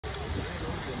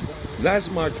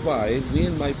Last March 5, me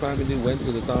and my family went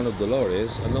to the town of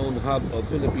Dolores, a known hub of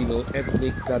Filipino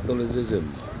ethnic Catholicism.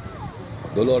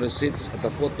 Dolores sits at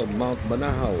the foot of Mount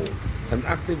Banahaw, an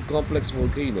active complex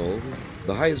volcano,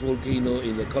 the highest volcano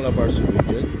in the Calabarzon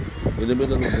region, in the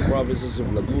middle of the provinces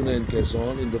of Laguna and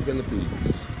Quezon in the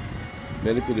Philippines.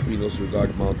 Many Filipinos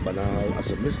regard Mount Banahaw as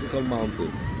a mystical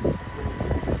mountain,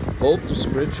 home to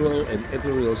spiritual and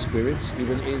ethereal spirits,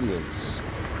 even aliens.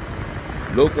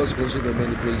 Locals consider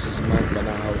many places in Mount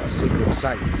Banahaw as sacred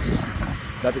sites.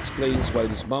 That explains why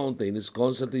this mountain is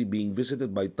constantly being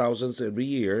visited by thousands every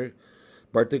year,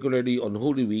 particularly on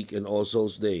Holy Week and All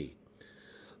Souls Day.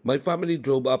 My family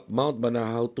drove up Mount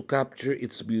Banahaw to capture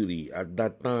its beauty. At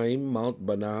that time, Mount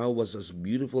Banahaw was as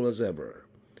beautiful as ever.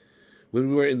 When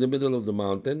we were in the middle of the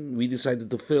mountain, we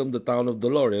decided to film the town of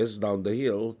Dolores down the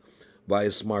hill via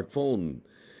smartphone.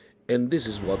 And this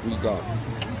is what we got.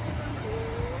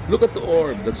 Look at the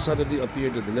orb that suddenly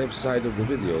appeared at the left side of the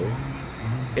video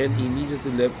and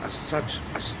immediately left at such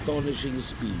astonishing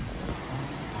speed.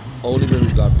 Only when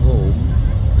we got home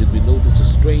did we notice a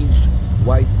strange,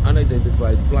 white,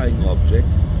 unidentified flying object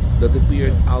that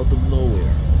appeared out of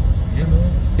nowhere.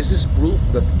 Is this proof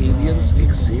that aliens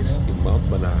exist in Mount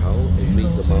Banahaw and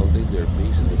made the mountain their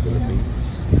base in the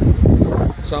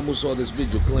Philippines? Some who saw this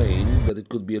video claim that it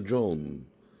could be a drone.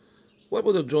 Why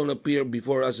would a drone appear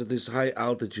before us at this high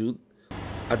altitude,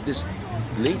 at this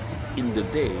late in the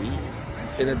day,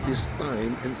 and at this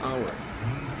time and hour?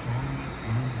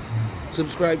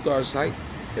 Subscribe to our site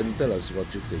and tell us what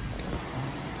you think.